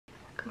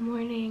Good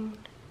morning.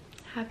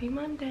 Happy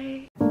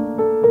Monday.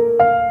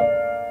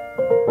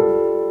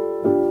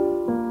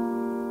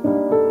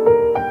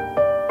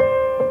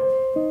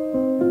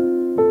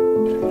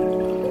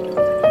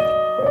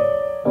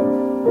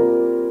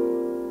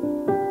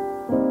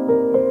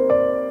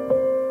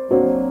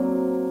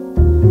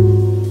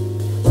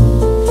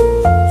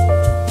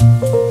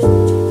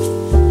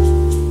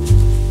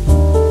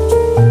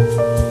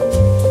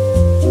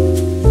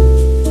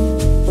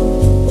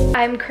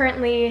 I'm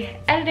currently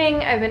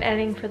editing. I've been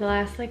editing for the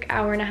last like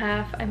hour and a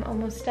half. I'm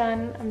almost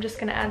done. I'm just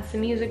gonna add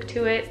some music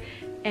to it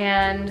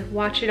and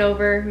watch it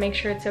over, make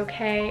sure it's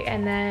okay,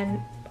 and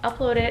then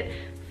upload it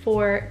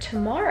for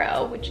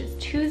tomorrow, which is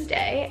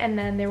Tuesday, and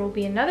then there will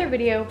be another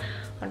video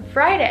on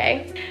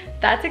Friday.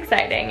 That's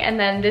exciting. And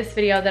then this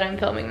video that I'm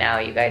filming now,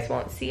 you guys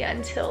won't see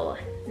until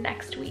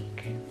next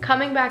week.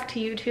 Coming back to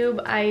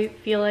YouTube, I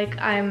feel like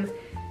I'm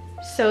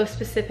so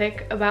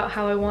specific about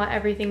how I want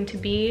everything to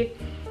be.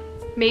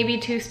 Maybe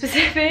too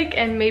specific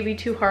and maybe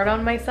too hard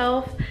on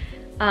myself,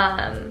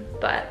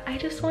 but I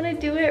just want to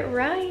do it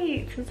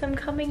right since I'm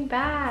coming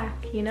back,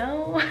 you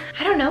know?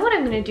 I don't know what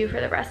I'm gonna do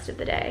for the rest of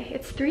the day.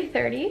 It's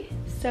 3:30,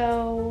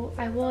 so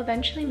I will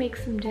eventually make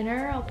some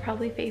dinner. I'll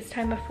probably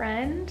FaceTime a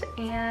friend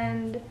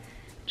and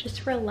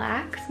just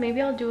relax.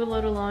 Maybe I'll do a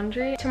load of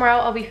laundry. Tomorrow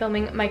I'll be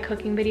filming my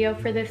cooking video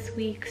for this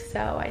week, so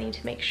I need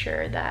to make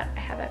sure that I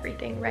have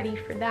everything ready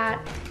for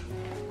that.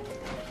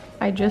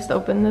 I just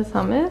opened this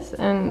hummus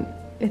and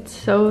it's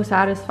so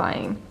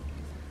satisfying.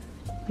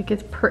 Like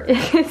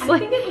it's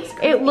like,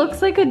 it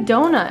looks like a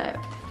donut.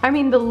 I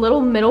mean, the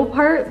little middle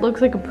part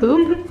looks like a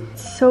poop.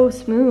 It's so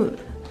smooth.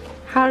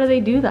 How do they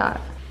do that?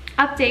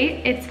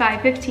 Update, it's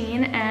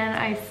 5:15 and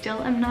I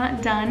still am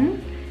not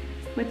done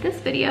with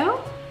this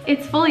video.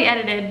 It's fully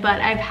edited,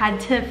 but I've had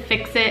to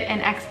fix it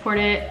and export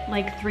it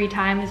like 3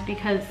 times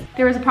because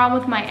there was a problem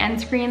with my end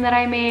screen that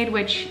I made,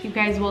 which you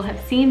guys will have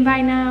seen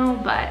by now,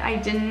 but I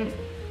didn't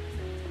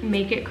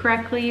make it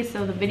correctly,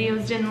 so the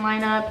videos didn't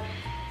line up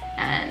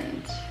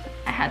and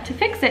I had to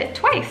fix it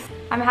twice.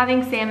 I'm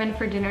having salmon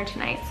for dinner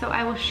tonight, so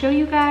I will show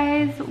you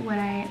guys what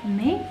I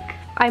make.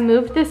 I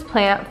moved this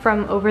plant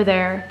from over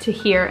there to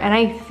here, and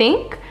I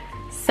think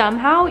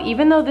somehow,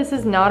 even though this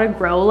is not a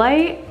grow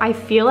light, I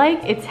feel like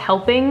it's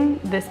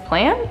helping this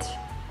plant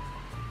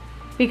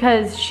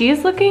because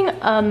she's looking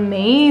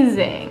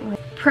amazing.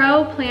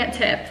 Pro plant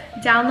tip,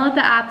 download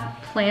the app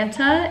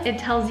Planta. It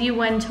tells you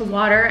when to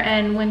water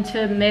and when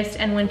to mist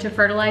and when to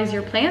fertilize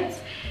your plants.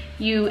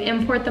 You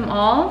import them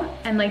all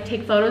and like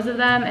take photos of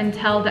them and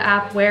tell the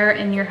app where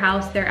in your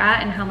house they're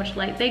at and how much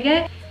light they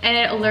get. And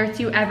it alerts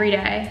you every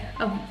day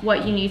of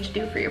what you need to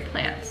do for your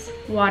plants.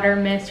 Water,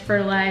 mist,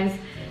 fertilize,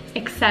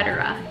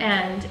 etc.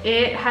 And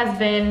it has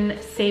been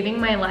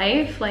saving my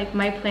life. Like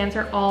my plants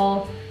are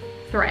all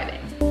thriving.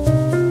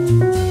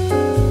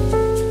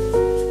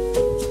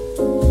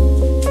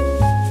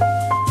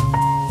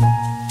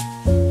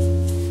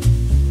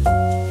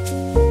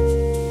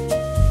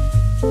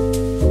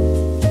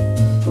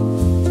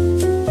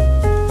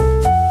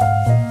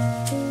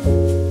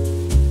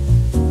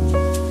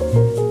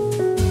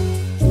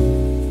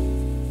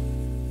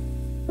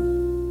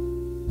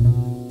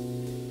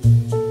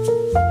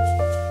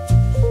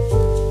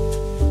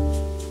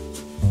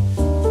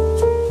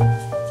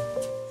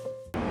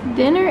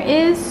 Dinner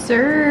is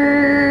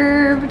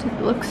served.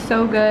 It looks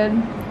so good.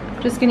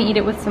 Just gonna eat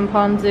it with some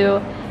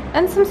ponzu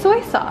and some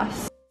soy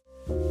sauce.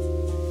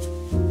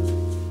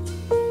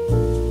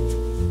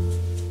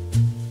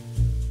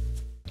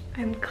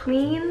 I'm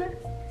clean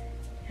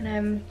and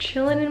I'm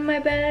chilling in my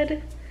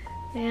bed,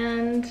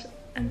 and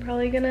I'm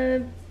probably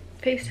gonna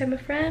FaceTime a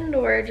friend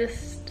or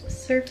just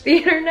surf the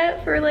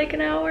internet for like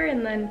an hour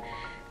and then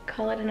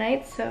call it a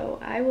night. So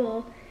I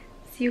will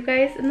see you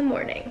guys in the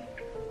morning.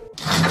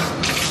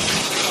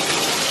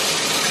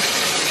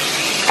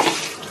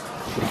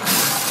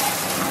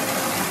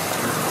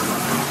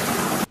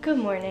 Good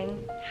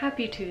morning,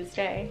 happy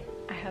Tuesday.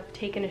 I have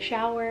taken a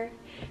shower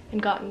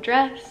and gotten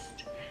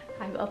dressed.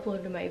 I've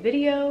uploaded my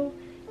video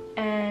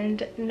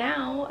and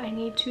now I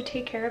need to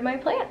take care of my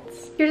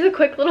plants. Here's a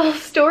quick little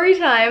story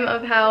time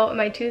of how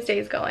my Tuesday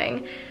is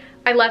going.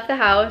 I left the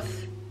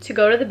house to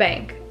go to the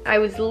bank. I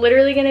was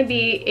literally gonna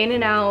be in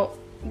and out,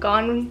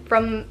 gone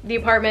from the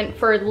apartment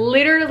for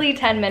literally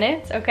 10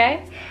 minutes,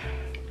 okay?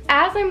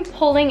 As I'm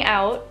pulling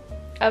out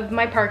of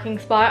my parking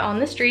spot on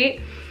the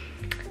street,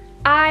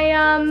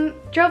 I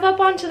drove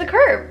up onto the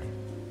curb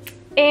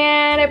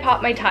and I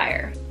popped my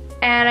tire.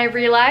 And I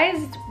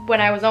realized when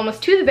I was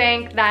almost to the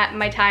bank that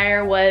my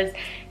tire was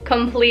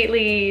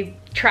completely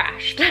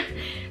trashed.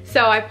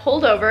 So I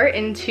pulled over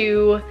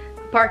into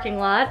the parking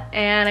lot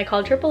and I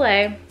called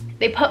AAA.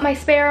 They put my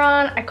spare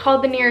on. I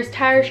called the nearest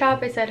tire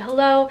shop. I said,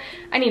 hello,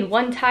 I need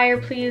 1 tire,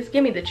 please.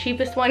 Give me the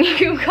cheapest one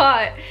you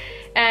got.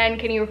 And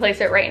can you replace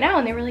it right now?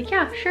 And they were like,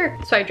 yeah, sure.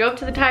 So I drove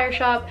to the tire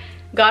shop,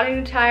 got a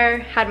new tire,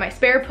 had my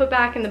spare put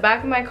back in the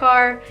back of my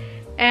car,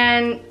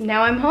 and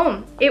now I'm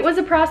home. It was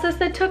a process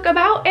that took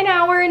about an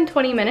hour and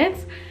 20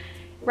 minutes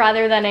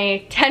rather than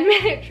a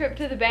 10-minute trip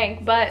to the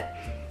bank, but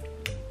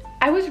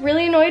I was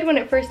really annoyed when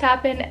it first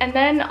happened, and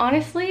then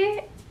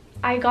honestly,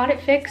 I got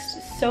it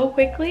fixed so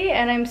quickly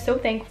and I'm so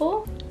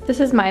thankful. This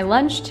is my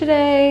lunch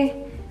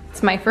today.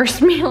 It's my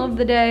first meal of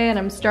the day and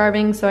I'm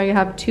starving, so I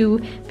have 2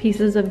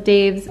 pieces of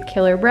Dave's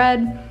Killer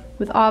Bread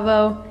with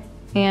avo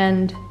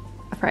and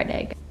a fried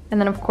egg.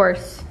 And then of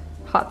course,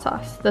 hot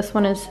sauce. This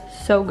one is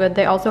so good.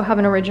 They also have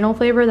an original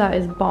flavor that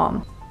is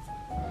bomb.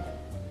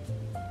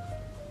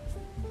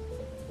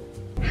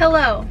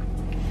 Hello,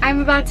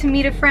 I'm about to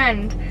meet a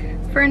friend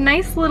for a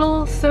nice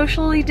little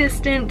socially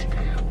distant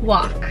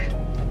walk,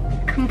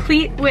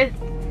 complete with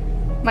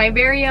my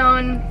very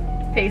own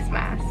face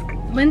mask.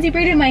 Lindsay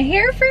braided my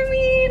hair for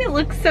me and it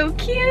looks so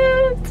cute.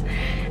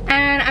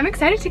 And I'm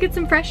excited to get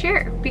some fresh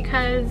air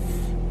because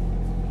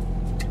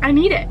I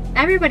need it.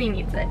 Everybody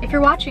needs it. If you're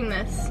watching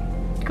this,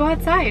 go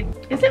outside.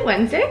 Is it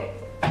Wednesday?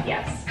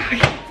 Yes.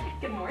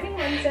 Good morning,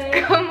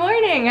 Wednesday. Good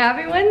morning,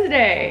 happy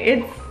Wednesday.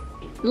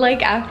 It's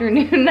like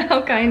afternoon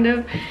now, kind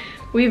of.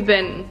 We've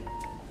been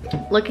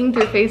looking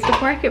through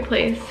Facebook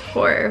Marketplace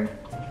for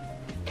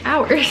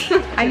hours.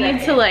 I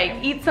need to like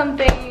eat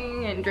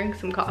something and drink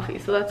some coffee,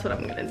 so that's what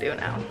I'm gonna do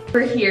now.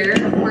 We're here,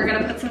 we're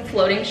gonna put some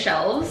floating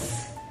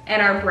shelves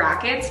and our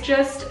brackets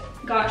just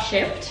got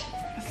shipped.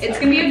 It's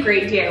gonna be a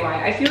great DIY.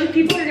 I feel like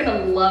people are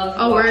gonna love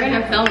Oh, we're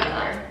gonna film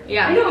that.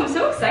 Yeah. I know, I'm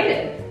so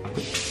excited.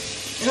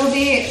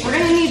 We're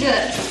gonna need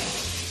to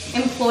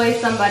employ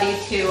somebody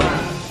to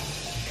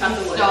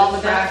install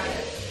the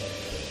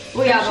brackets.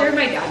 Well, yeah, I'm sure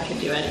my dad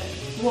could do it.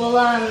 Well,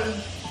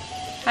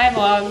 hi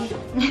vlog.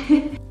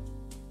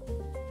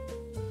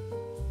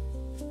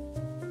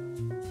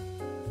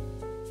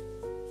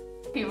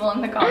 People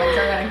in the comments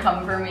are gonna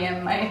come for me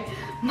and my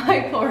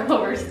pour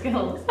over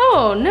skills.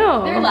 Oh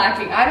no. They're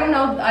lacking. I don't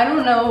know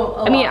a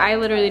lot. I mean, I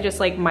literally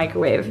just like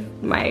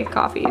microwave my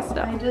coffee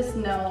stuff. I don't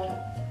know.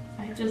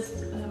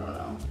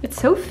 It's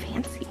so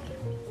fancy.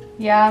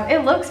 Yeah,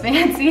 it looks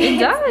fancy. It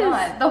does. It's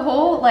not. The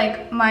whole,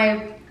 like,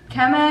 my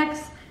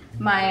Chemex,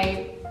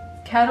 my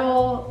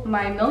kettle,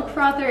 my milk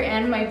frother,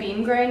 and my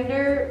bean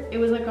grinder, it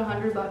was like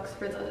 $100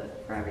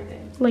 for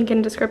everything. Link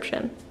in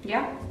description.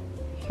 Yeah.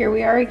 Here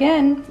we are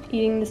again,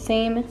 eating the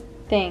same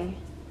thing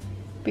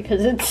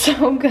because it's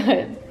so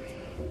good.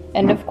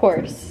 And of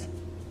course,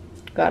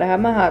 gotta have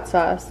my hot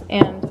sauce.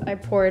 And I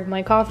poured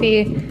my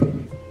coffee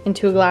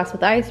into a glass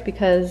with ice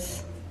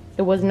because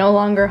it was no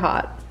longer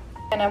hot.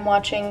 And I'm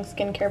watching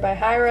Skincare by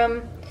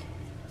Hydra,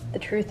 the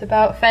truth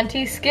about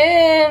Fenty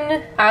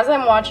skin. As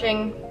I'm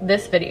watching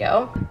this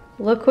video,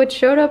 look what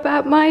showed up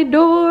at my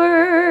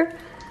door.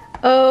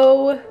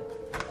 Oh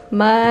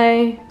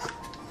my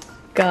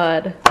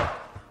God.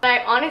 I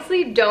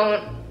honestly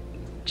don't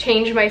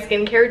change my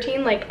skincare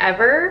routine like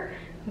ever,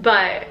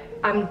 but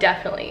I'm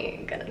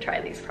definitely gonna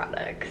try these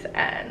products,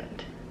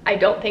 and I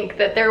don't think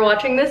that they're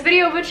watching this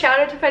video, but shout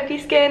out to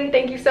Fenty Skin,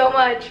 thank you so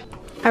much.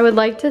 I would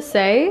like to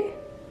say,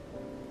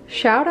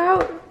 shout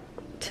out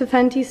to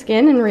Fenty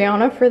Skin and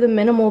Rihanna for the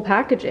minimal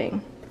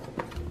packaging.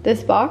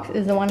 This box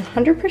is 100%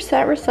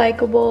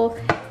 recyclable.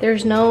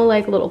 There's no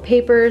like little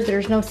papers,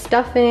 there's no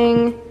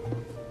stuffing.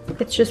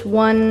 It's just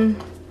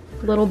one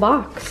little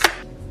box.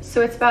 So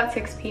it's about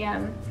 6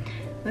 p.m.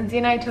 Lindsay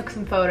and I took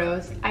some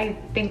photos. I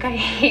think I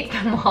hate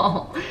them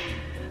all,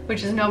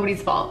 which is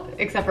nobody's fault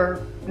except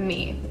for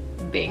me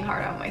being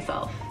hard on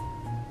myself.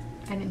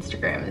 And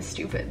Instagram is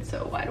stupid,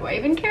 so why do I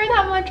even care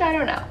that much? I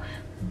don't know.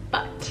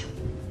 But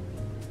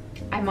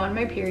I'm on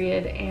my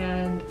period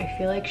and I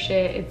feel like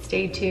shit. It's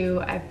day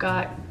 2. I've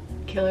got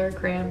killer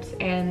cramps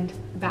and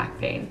back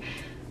pain.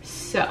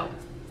 So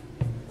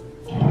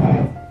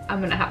I'm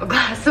gonna have a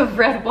glass of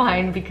red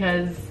wine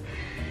because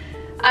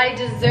I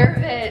deserve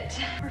it.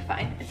 We're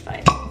fine, it's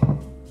fine.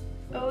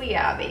 Oh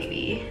yeah,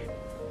 baby.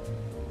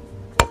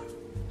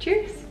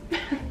 Cheers.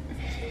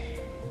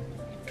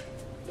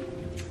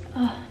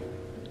 Oh,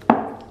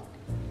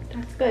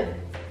 that's good.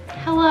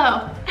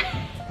 Hello.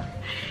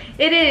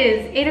 It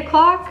is 8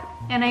 o'clock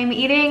and I'm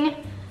eating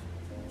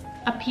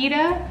a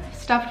pita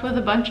stuffed with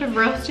a bunch of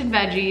roasted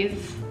veggies.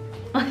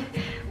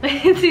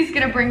 Lindsay's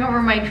gonna bring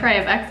over my tray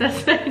of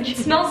excess veggies. It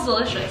smells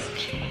delicious.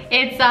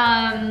 It's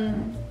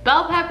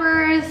bell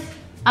peppers,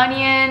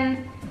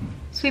 onion,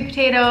 sweet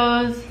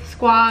potatoes,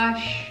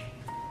 squash,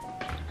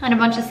 and a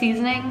bunch of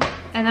seasoning.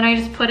 And then I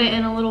just put it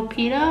in a little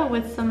pita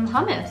with some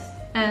hummus,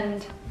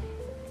 and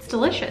it's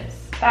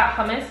delicious. That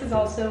hummus is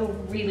also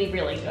really,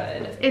 really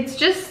good. It's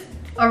just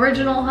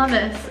original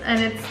hummus, and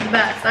it's the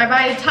best. I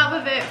buy a tub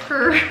of it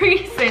for a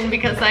reason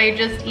because I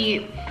just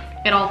eat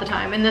it all the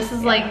time. And this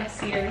is like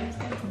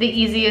the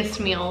easiest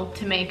meal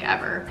to make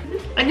ever.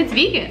 And it's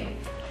vegan,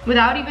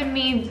 without even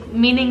me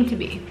meaning to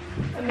be.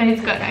 And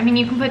it's good. I mean,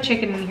 you can put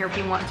chicken in here if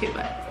you want to,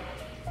 but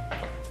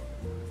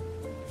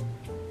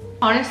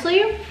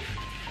honestly,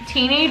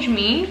 teenage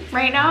me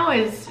right now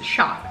is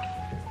shocked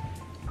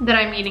that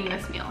I'm eating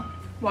this meal.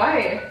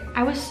 Why?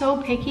 I was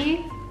so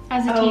picky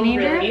as a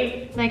teenager.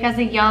 Really? Like as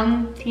a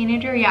young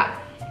teenager, yeah.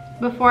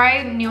 Before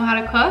I knew how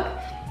to cook,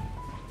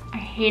 I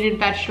hated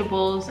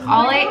vegetables.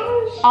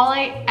 Oh all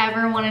I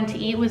ever wanted to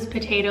eat was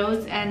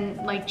potatoes and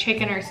like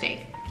chicken or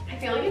steak. I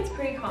feel like it's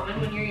pretty common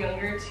when you're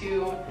younger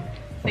to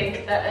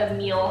think that a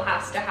meal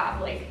has to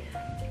have like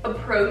a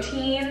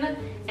protein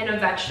and a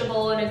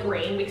vegetable and a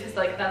grain because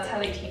like that's how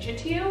they teach it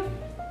to you.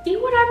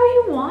 Eat whatever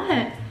you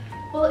want.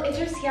 Well, it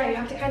just, yeah, you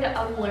have to kind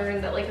of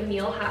unlearn that like a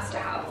meal has to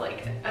have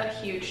like a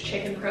huge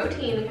chicken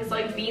protein because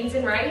like beans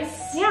and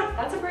rice, yeah,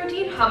 that's a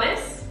protein.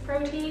 Hummus,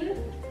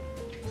 protein.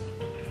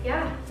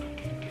 Yeah.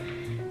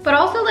 But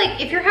also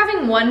like if you're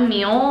having one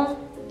meal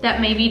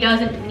that maybe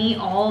doesn't meet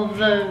all of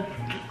the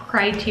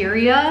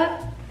criteria,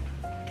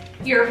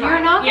 you're fine.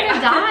 You're not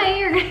gonna die,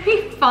 you're gonna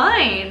be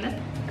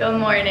fine. Good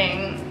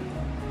morning.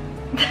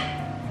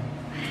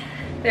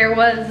 There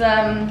was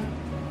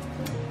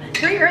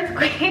 3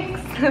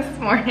 earthquakes this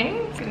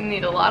morning. Gonna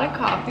need a lot of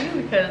coffee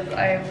because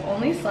I've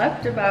only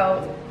slept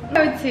about,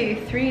 I would say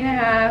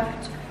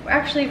 3.5,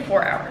 actually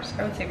 4 hours.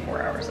 I would say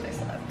 4 hours I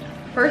slept.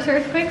 First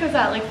earthquake was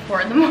at like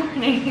 4 in the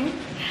morning.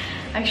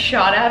 I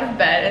shot out of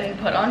bed and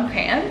put on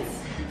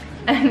pants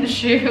and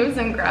shoes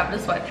and grabbed a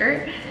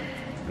sweatshirt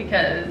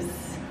because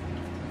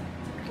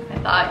I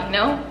thought, you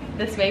know,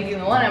 this may be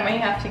the one I may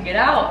have to get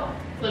out.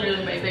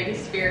 Literally my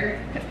biggest fear.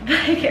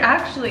 Like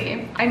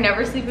actually, I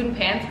never sleep in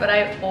pants, but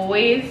I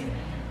always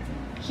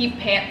keep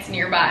pants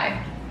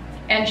nearby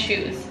and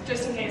shoes.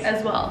 Just in case.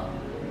 As well.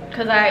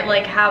 Because I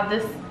like have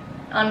this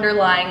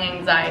underlying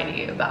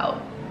anxiety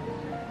about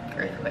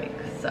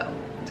earthquakes. So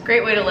it's a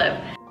great way to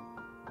live.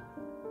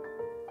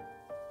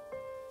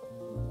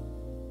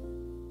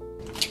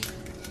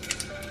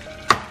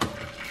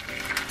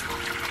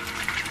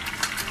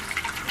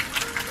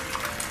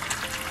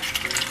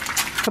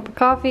 Cup of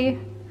coffee,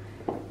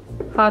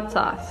 hot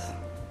sauce.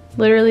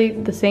 Literally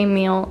the same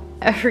meal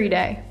every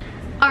day.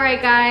 All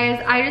right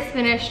guys, I just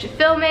finished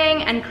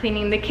filming and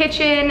cleaning the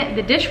kitchen.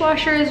 The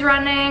dishwasher is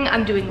running,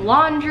 I'm doing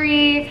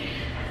laundry.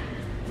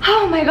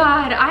 Oh my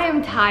God, I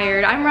am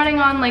tired. I'm running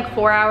on like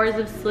 4 hours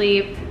of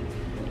sleep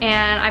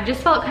and I've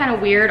just felt kind of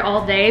weird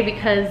all day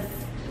because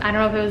I don't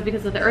know if it was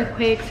because of the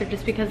earthquakes or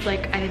just because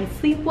like I didn't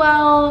sleep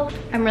well.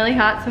 I'm really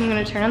hot, so I'm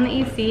gonna turn on the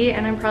AC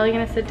and I'm probably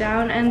gonna sit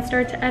down and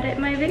start to edit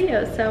my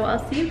videos. So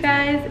I'll see you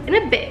guys in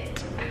a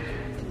bit.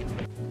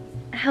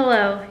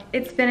 Hello,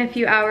 it's been a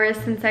few hours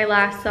since I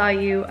last saw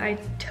you. I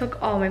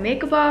took all my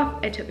makeup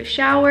off, I took a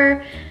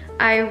shower,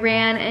 I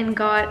ran and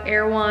got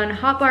Erewhon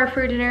hot bar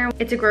for dinner.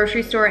 It's a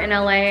grocery store in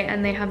LA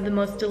and they have the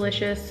most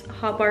delicious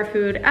hot bar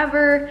food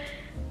ever.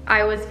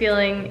 I was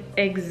feeling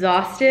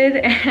exhausted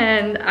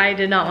and I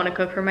did not want to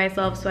cook for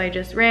myself, so I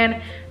just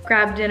ran,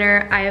 grabbed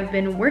dinner. I have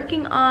been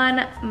working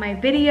on my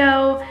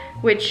video,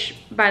 which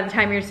by the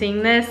time you're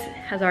seeing this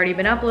has already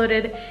been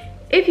uploaded.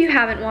 If you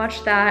haven't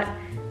watched that,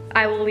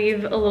 I will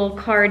leave a little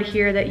card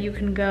here that you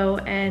can go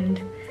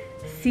and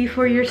see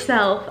for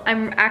yourself.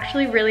 I'm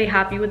actually really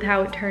happy with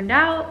how it turned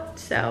out,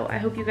 so I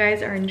hope you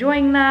guys are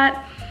enjoying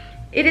that.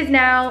 It is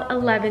now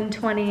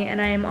 11:20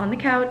 and I am on the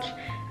couch.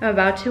 I'm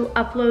about to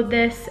upload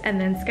this and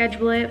then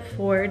schedule it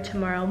for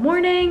tomorrow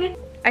morning.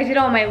 I did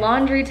all my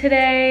laundry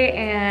today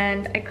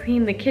and I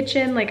cleaned the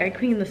kitchen, like I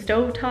cleaned the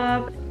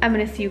stovetop. I'm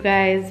gonna see you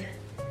guys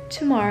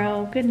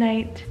tomorrow. Good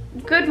night.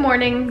 Good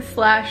morning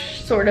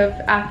slash sort of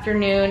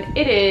afternoon.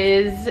 It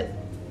is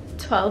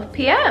 12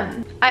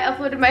 p.m. I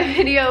uploaded my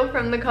video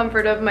from the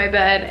comfort of my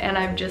bed and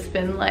I've just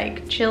been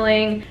like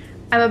chilling.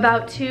 I'm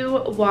about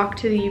to walk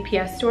to the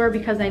UPS store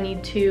because I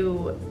need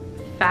to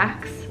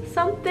fax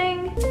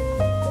something.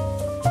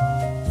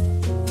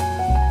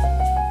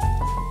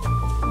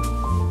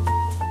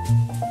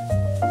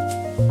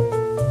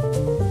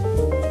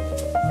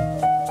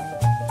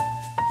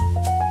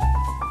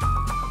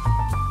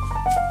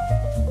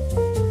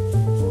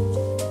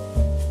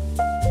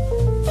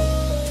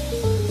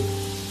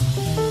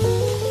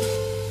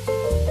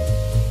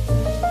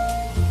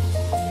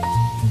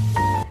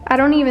 I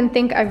don't even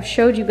think I've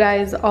showed you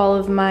guys all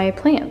of my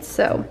plants.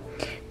 So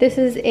this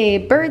is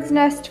a bird's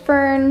nest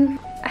fern.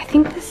 I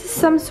think this is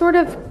some sort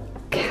of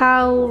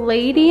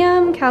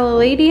caladium,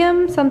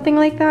 something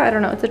like that. I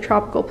don't know, it's a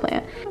tropical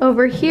plant.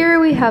 Over here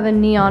we have a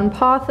neon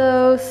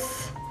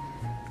pothos,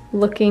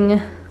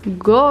 looking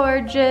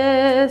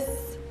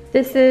gorgeous.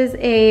 This is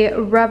a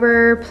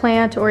rubber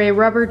plant or a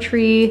rubber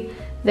tree.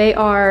 They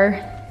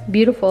are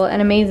beautiful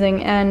and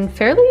amazing and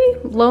fairly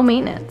low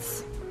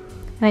maintenance.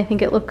 And I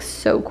think it looks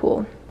so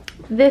cool.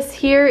 This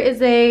here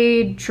is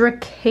a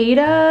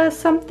Dracada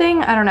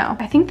something, I don't know.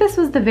 I think this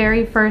was the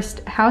very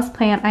first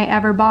houseplant I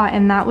ever bought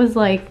and that was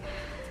like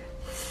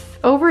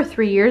over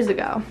 3 years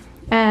ago.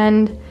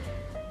 And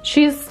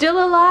she's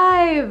still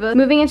alive.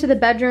 Moving into the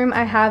bedroom,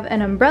 I have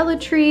an umbrella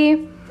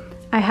tree.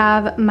 I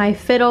have my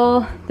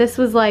fiddle. This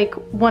was like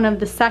one of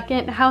the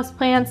second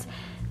houseplants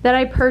that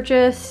I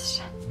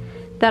purchased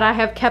that I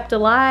have kept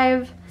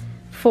alive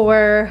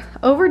for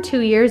over 2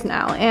 years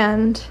now.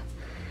 And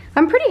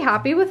I'm pretty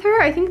happy with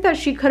her. I think that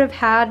she could have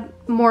had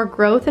more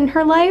growth in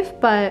her life,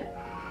 but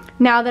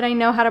now that I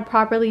know how to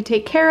properly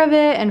take care of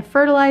it and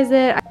fertilize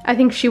it, I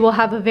think she will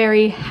have a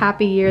very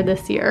happy year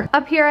this year.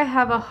 Up here I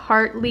have a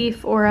heart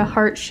leaf or a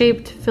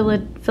heart-shaped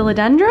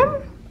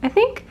philodendron, I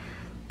think.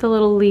 The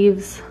little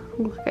leaves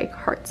look like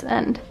hearts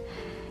and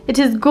it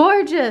is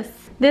gorgeous.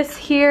 This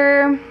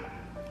here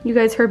you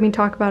guys heard me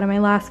talk about in my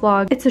last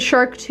vlog. It's a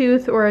shark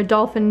tooth or a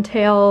dolphin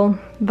tail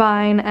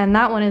vine, and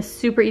that one is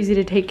super easy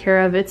to take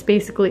care of. It's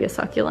basically a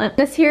succulent.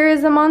 This here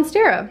is a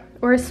monstera,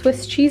 or a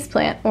Swiss cheese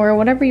plant, or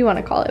whatever you want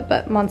to call it,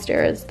 but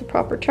monstera is the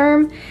proper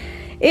term.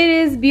 It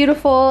is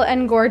beautiful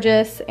and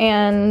gorgeous,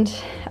 and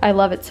I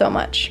love it so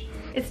much.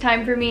 It's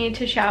time for me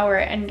to shower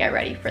and get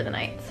ready for the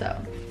night, so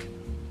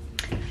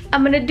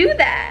I'm gonna do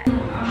that.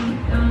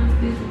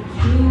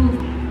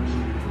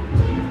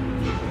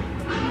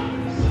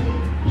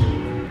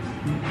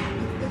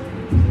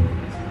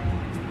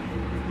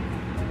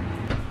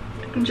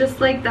 And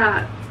just like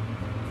that,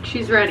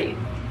 she's ready.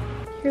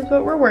 Here's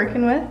what we're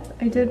working with.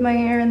 I did my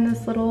hair in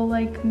this little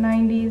like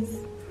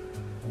 90s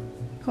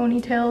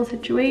ponytail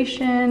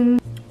situation.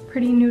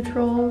 Pretty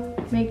neutral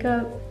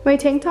makeup. My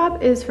tank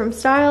top is from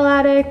Style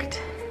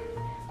Addict.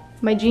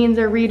 My jeans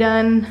are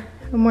redone.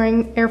 I'm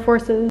wearing Air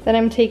Forces. Then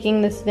I'm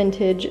taking this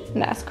vintage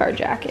NASCAR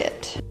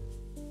jacket.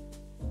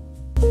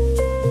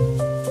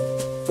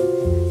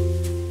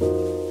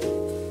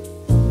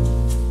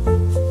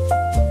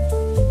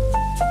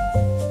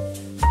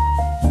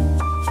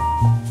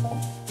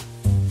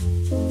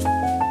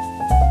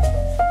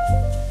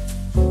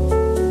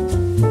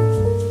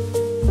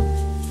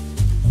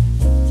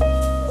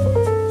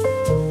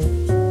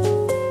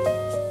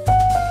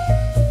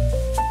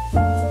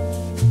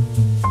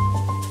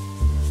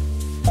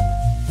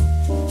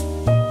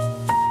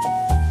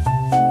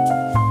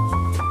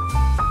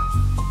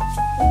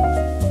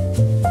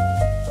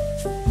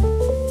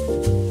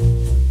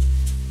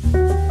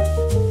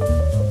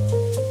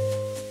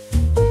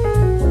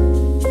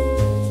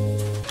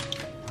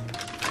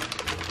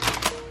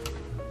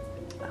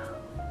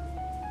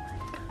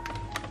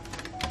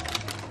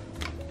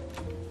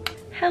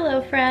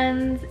 Hello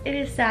friends, it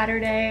is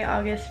Saturday,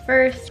 August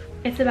 1st.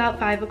 It's about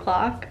 5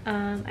 o'clock.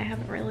 I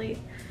haven't really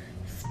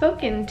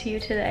spoken to you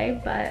today,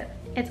 but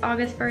it's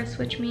August 1st,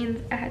 which means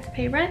I had to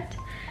pay rent.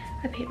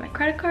 I paid my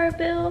credit card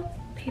bill,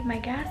 paid my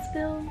gas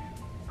bill,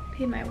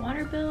 paid my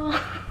water bill,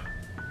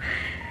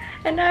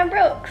 and now I'm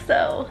broke,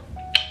 so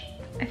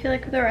I feel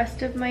like the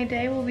rest of my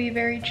day will be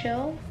very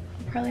chill.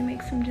 I'll probably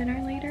make some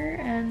dinner later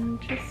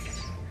and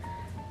just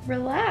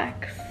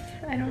relax.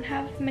 I don't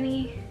have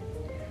many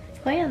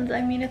plans. I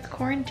mean, it's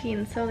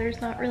quarantine, so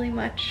there's not really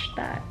much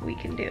that we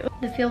can do.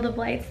 The Field of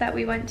Lights that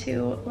we went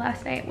to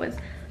last night was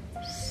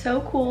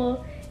so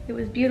cool. It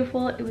was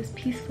beautiful, it was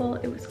peaceful,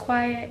 it was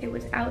quiet, it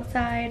was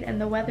outside,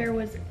 and the weather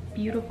was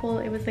beautiful.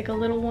 It was like a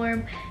little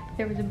warm, but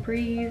there was a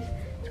breeze,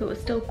 so it was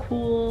still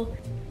cool.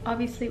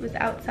 Obviously it was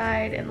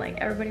outside and like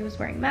everybody was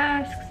wearing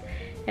masks,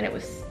 and it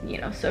was,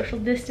 you know, social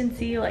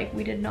distancing. Like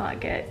we did not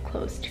get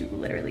close to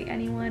literally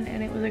anyone,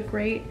 and it was a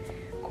great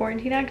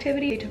quarantine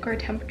activity. They took our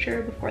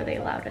temperature before they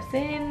allowed us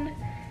in,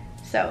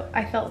 so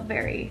I felt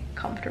very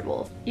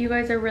comfortable. You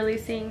guys are really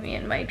seeing me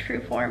in my true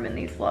form in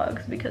these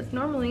vlogs, because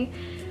normally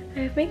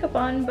I have makeup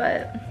on,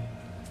 but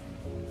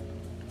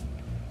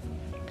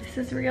this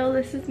is real,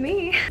 this is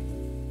me.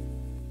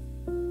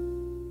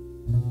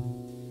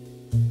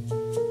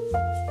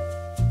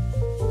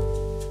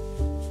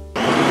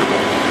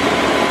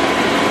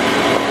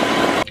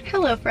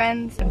 Hello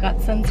friends, I've got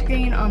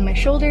sunscreen on my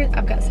shoulders,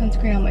 I've got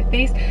sunscreen on my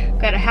face, I've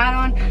got a hat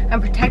on, I'm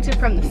protected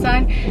from the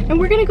sun, and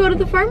we're gonna go to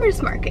the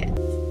farmer's market.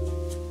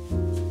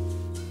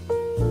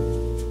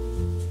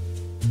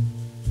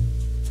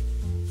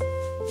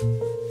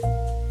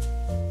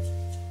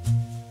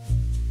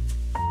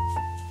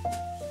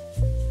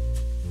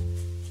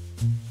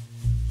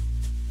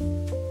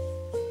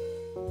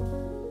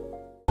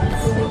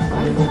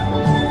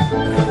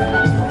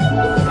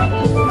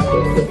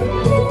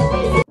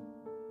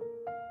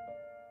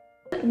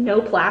 No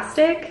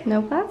plastic?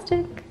 No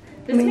plastic.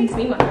 This makes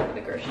me want to go to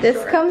the grocery store.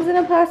 This comes in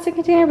a plastic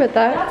container, but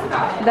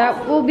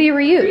that will be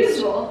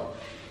reused. Reusable.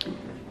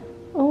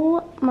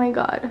 Oh my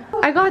god.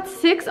 I got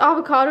 6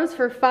 avocados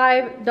for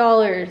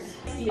 $5.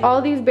 Yeah.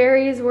 All these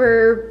berries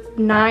were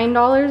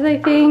 $9,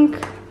 I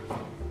think.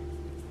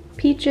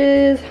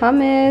 Peaches,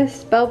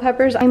 hummus, bell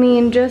peppers. I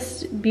mean,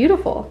 just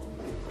beautiful.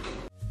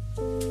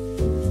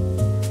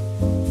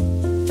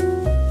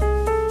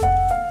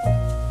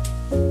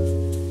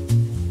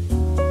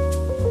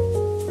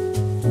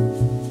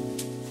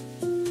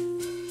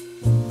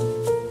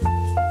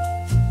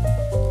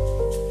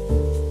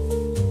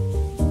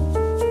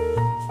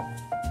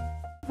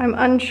 I'm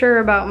unsure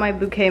about my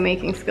bouquet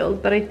making skills,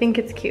 but I think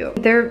it's cute.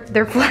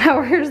 They're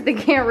flowers, they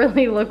can't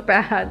really look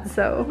bad,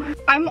 so.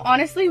 I'm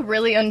honestly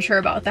really unsure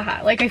about the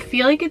hat. Like, I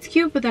feel like it's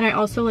cute, but then I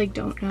also like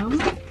don't know.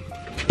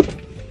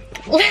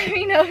 Let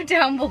me know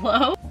down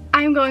below.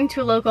 I'm going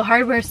to a local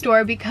hardware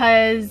store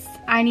because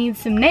I need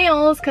some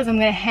nails, because I'm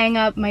gonna hang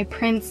up my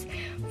prints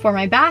for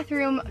my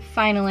bathroom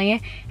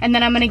finally, and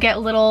then I'm gonna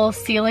get little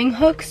ceiling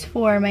hooks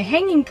for my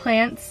hanging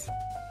plants.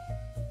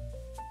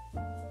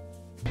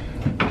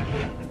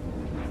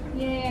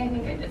 Yay, I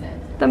think I did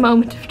it. The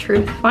moment of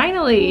truth,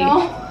 finally.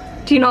 No.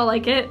 Do you not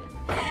like it?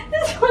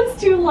 This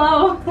one's too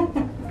low.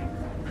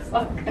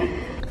 Fuck.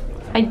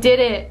 I did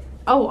it.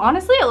 Oh,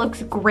 honestly, it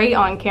looks great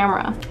on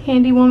camera.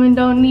 Handy woman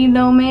don't need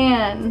no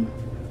man.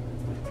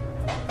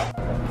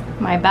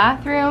 My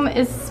bathroom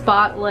is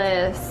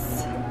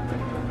spotless.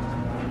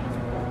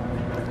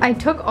 I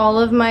took all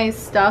of my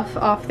stuff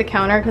off the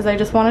counter because I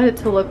just wanted it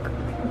to look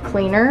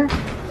cleaner.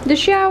 The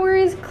shower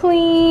is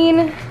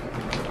clean.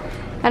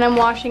 And I'm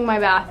washing my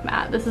bath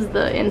mat. This is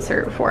the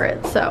insert for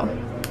it, so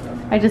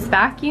I just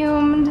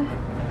vacuumed.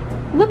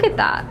 Look at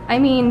that. I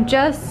mean,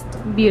 just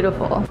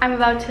beautiful. I'm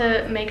about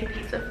to make a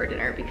pizza for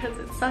dinner because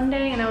it's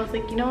Sunday and I was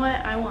like, you know what?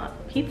 I want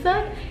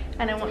pizza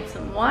and I want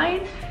some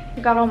wine. I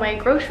got all my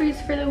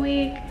groceries for the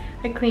week.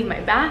 I cleaned my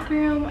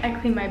bathroom, I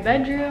cleaned my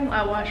bedroom,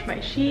 I washed my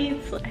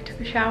sheets. I took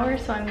a shower,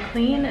 so I'm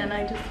clean and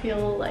I just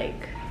feel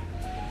like,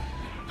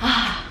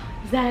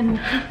 zen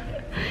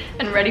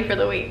and ready for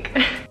the week.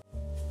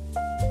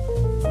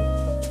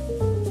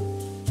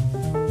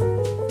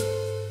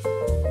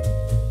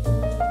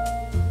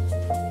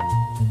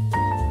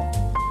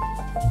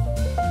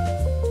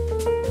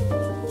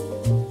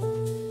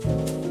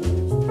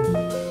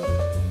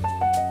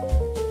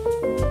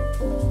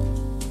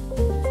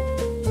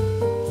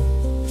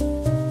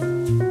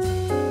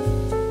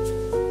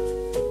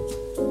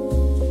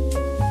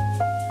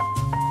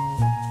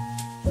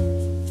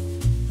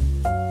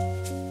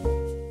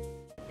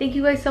 Thank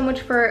you guys so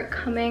much for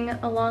coming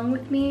along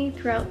with me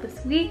throughout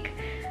this week.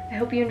 I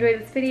hope you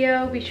enjoyed this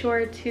video. Be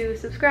sure to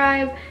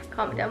subscribe,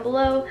 comment down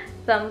below,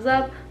 thumbs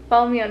up,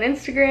 follow me on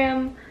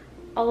Instagram,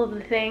 all of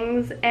the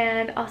things,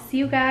 and I'll see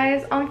you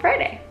guys on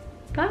Friday.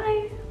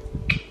 Bye!